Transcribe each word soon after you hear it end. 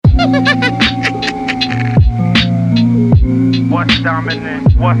What's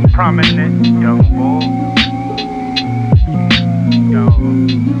dominant? What's prominent, young bull? Yo.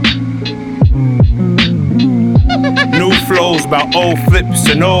 New flows about old flips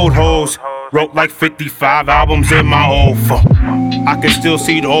and old hoes. Wrote like 55 albums in my old phone. I can still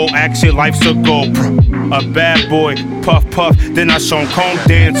see the old action, life's a GoPro. A bad boy, puff puff, then I Sean Combs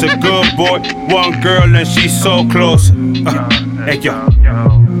dance. A good boy, one girl and she's so close. Hey yo,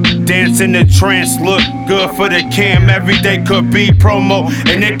 dance in the trance, look good for the cam. Every day could be promo,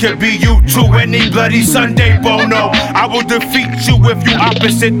 and it could be you too. Any bloody Sunday bono. I will defeat you if you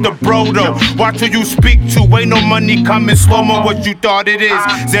opposite the brodo. Watch who you speak to, ain't no money coming slow-mo. What you thought it is?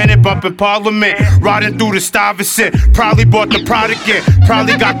 Xanax bumping Parliament, riding through the Stuyvesant. Probably bought the product in,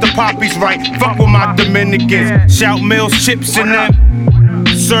 probably got the poppies right. Fuck with my Dominicans, shout Mills, chips and them.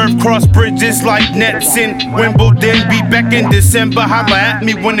 Serve cross bridges like nets in Wimbledon. Be back in December. Holla at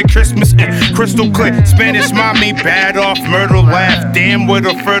me when the Christmas in crystal clear. Spanish mommy, bad off, myrtle laugh. Damn, with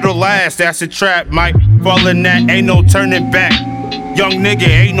a fertile last. That's a trap, Mike. Fallin' that, ain't no turning back. Young nigga,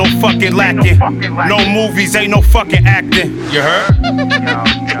 ain't no fucking lacking. No movies, ain't no fucking acting. You heard?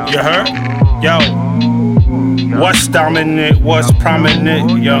 You heard? Yo. What's dominant? What's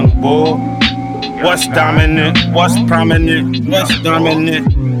prominent, young bull? What's dominant? What's prominent? What's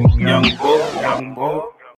dominant? Young bull, young bull.